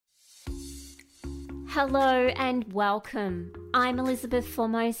Hello and welcome. I'm Elizabeth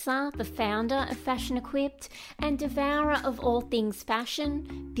Formosa, the founder of Fashion Equipped and devourer of all things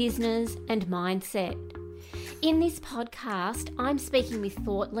fashion, business and mindset. In this podcast, I'm speaking with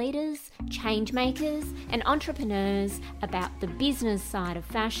thought leaders, change makers and entrepreneurs about the business side of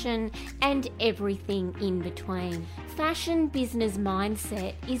fashion and everything in between. Fashion Business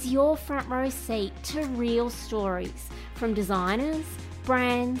Mindset is your front row seat to real stories from designers,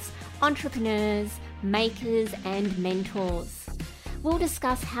 brands, entrepreneurs, makers and mentors. We'll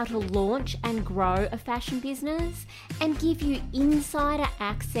discuss how to launch and grow a fashion business and give you insider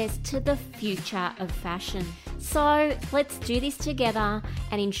access to the future of fashion. So let's do this together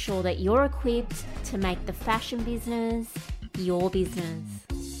and ensure that you're equipped to make the fashion business your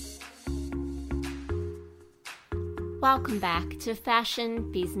business. Welcome back to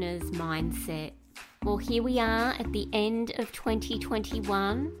Fashion Business Mindset. Well, here we are at the end of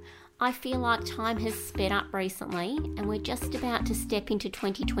 2021. I feel like time has sped up recently and we're just about to step into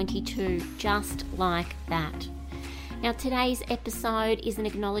 2022 just like that. Now today's episode is an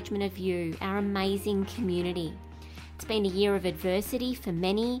acknowledgement of you, our amazing community. It's been a year of adversity for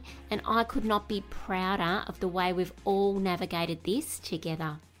many and I could not be prouder of the way we've all navigated this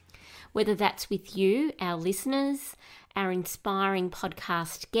together. Whether that's with you, our listeners, our inspiring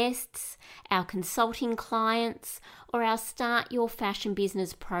podcast guests, our consulting clients, or our Start Your Fashion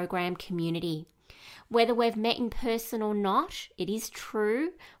Business program community. Whether we've met in person or not, it is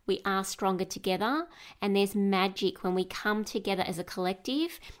true, we are stronger together, and there's magic when we come together as a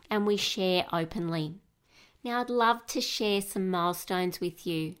collective and we share openly. Now, I'd love to share some milestones with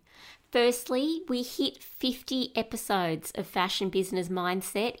you. Firstly, we hit 50 episodes of Fashion Business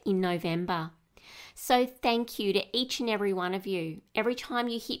Mindset in November. So thank you to each and every one of you. Every time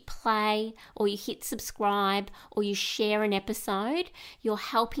you hit play or you hit subscribe or you share an episode, you're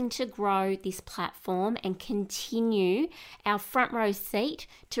helping to grow this platform and continue our front row seat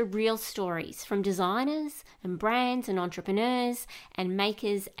to real stories from designers and brands and entrepreneurs and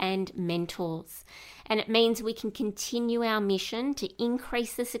makers and mentors. And it means we can continue our mission to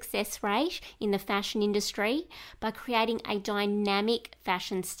increase the success rate in the fashion industry by creating a dynamic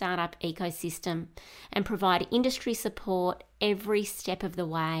fashion startup ecosystem and provide industry support every step of the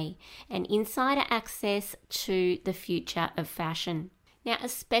way and insider access to the future of fashion. Now, a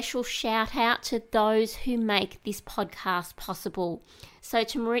special shout out to those who make this podcast possible. So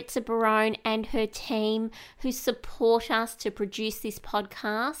to Maritza Barone and her team who support us to produce this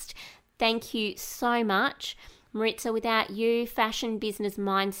podcast, thank you so much. Maritza, without you, Fashion Business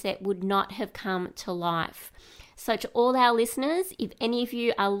Mindset would not have come to life. So to all our listeners, if any of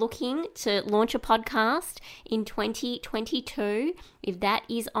you are looking to launch a podcast in 2022, if that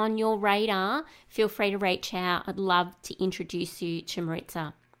is on your radar, feel free to reach out. I'd love to introduce you to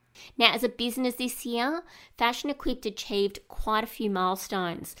Maritza. Now, as a business this year, Fashion Equipped achieved quite a few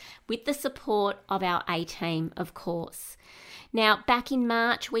milestones with the support of our A-team, of course. Now, back in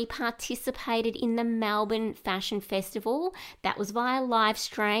March, we participated in the Melbourne Fashion Festival. That was via live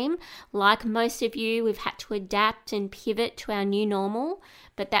stream. Like most of you, we've had to adapt and pivot to our new normal,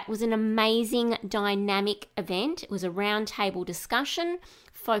 but that was an amazing, dynamic event. It was a roundtable discussion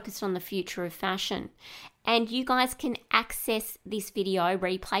focused on the future of fashion. And you guys can access this video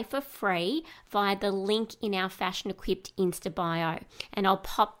replay for free via the link in our Fashion Equipped Insta bio. And I'll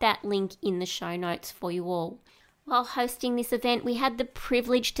pop that link in the show notes for you all. While hosting this event, we had the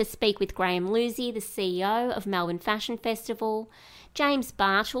privilege to speak with Graham Lucy, the CEO of Melbourne Fashion Festival, James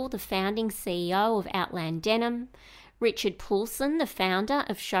Bartle, the founding CEO of Outland Denim, Richard Poulsen, the founder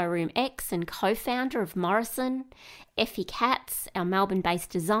of Showroom X and co-founder of Morrison, Effie Katz, our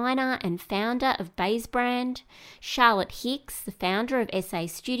Melbourne-based designer and founder of Baze Brand, Charlotte Hicks, the founder of SA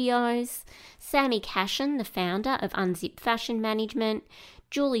Studios, Sammy Cashin, the founder of Unzipped Fashion Management,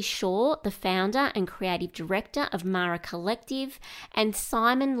 Julie Shaw, the founder and creative director of Mara Collective, and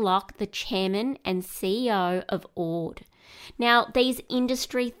Simon Locke, the chairman and CEO of Ord. Now, these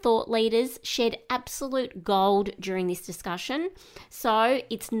industry thought leaders shared absolute gold during this discussion, so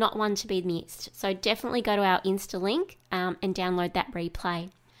it's not one to be missed. So definitely go to our Insta link and download that replay.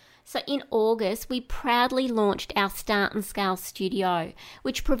 So in August, we proudly launched our Start and Scale Studio,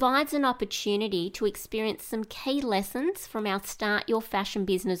 which provides an opportunity to experience some key lessons from our Start Your Fashion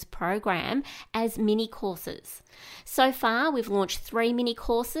Business program as mini courses. So far, we've launched 3 mini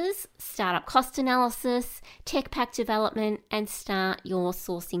courses: Startup Cost Analysis, Tech Pack Development, and Start Your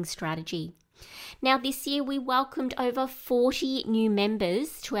Sourcing Strategy. Now, this year we welcomed over 40 new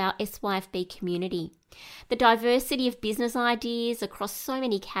members to our SYFB community. The diversity of business ideas across so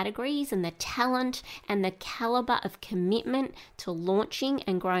many categories and the talent and the calibre of commitment to launching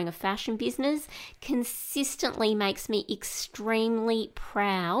and growing a fashion business consistently makes me extremely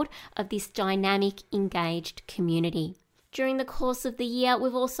proud of this dynamic, engaged community. During the course of the year,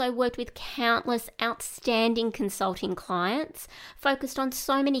 we've also worked with countless outstanding consulting clients focused on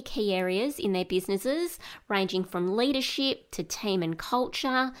so many key areas in their businesses, ranging from leadership to team and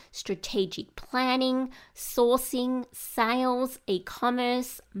culture, strategic planning, sourcing, sales,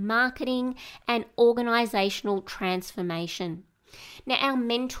 e-commerce, marketing, and organisational transformation. Now, our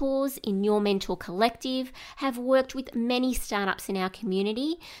mentors in Your Mentor Collective have worked with many startups in our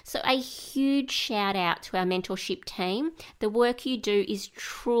community, so a huge shout out to our mentorship team. The work you do is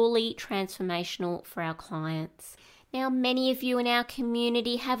truly transformational for our clients. Now, many of you in our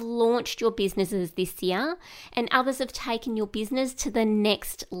community have launched your businesses this year, and others have taken your business to the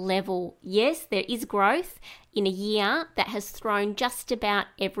next level. Yes, there is growth in a year that has thrown just about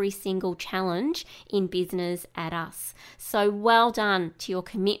every single challenge in business at us. So well done to your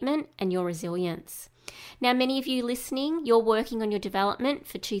commitment and your resilience. Now, many of you listening, you're working on your development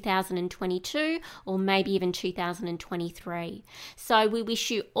for 2022 or maybe even 2023. So we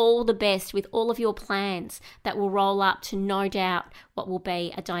wish you all the best with all of your plans that will roll up to no doubt what will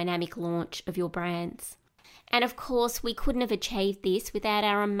be a dynamic launch of your brands. And of course, we couldn't have achieved this without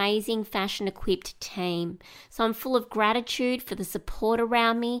our amazing Fashion Equipped team. So I'm full of gratitude for the support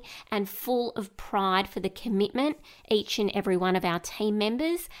around me and full of pride for the commitment each and every one of our team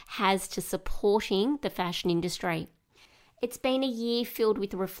members has to supporting the fashion industry. It's been a year filled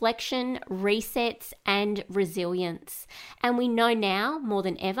with reflection, resets, and resilience. And we know now more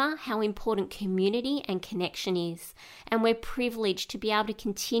than ever how important community and connection is. And we're privileged to be able to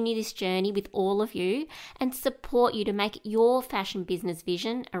continue this journey with all of you and support you to make your fashion business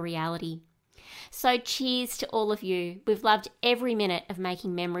vision a reality. So cheers to all of you. We've loved every minute of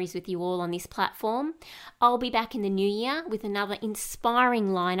making memories with you all on this platform. I'll be back in the new year with another inspiring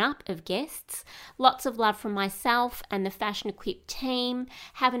lineup of guests. Lots of love from myself and the Fashion Equipped team.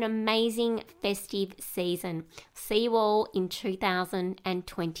 Have an amazing festive season. See you all in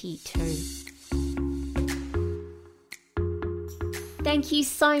 2022. Thank you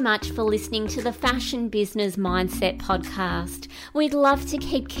so much for listening to the Fashion Business Mindset podcast. We'd love to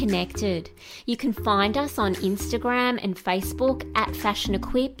keep connected. You can find us on Instagram and Facebook at Fashion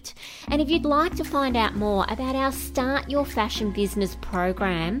Equipped. And if you'd like to find out more about our Start Your Fashion Business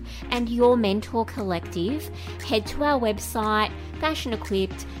program and Your Mentor Collective, head to our website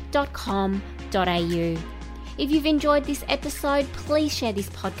fashionequipped.com.au. If you've enjoyed this episode, please share this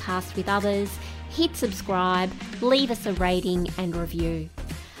podcast with others. Hit subscribe, leave us a rating and review.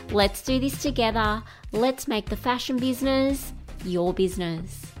 Let's do this together. Let's make the fashion business your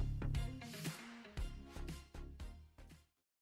business.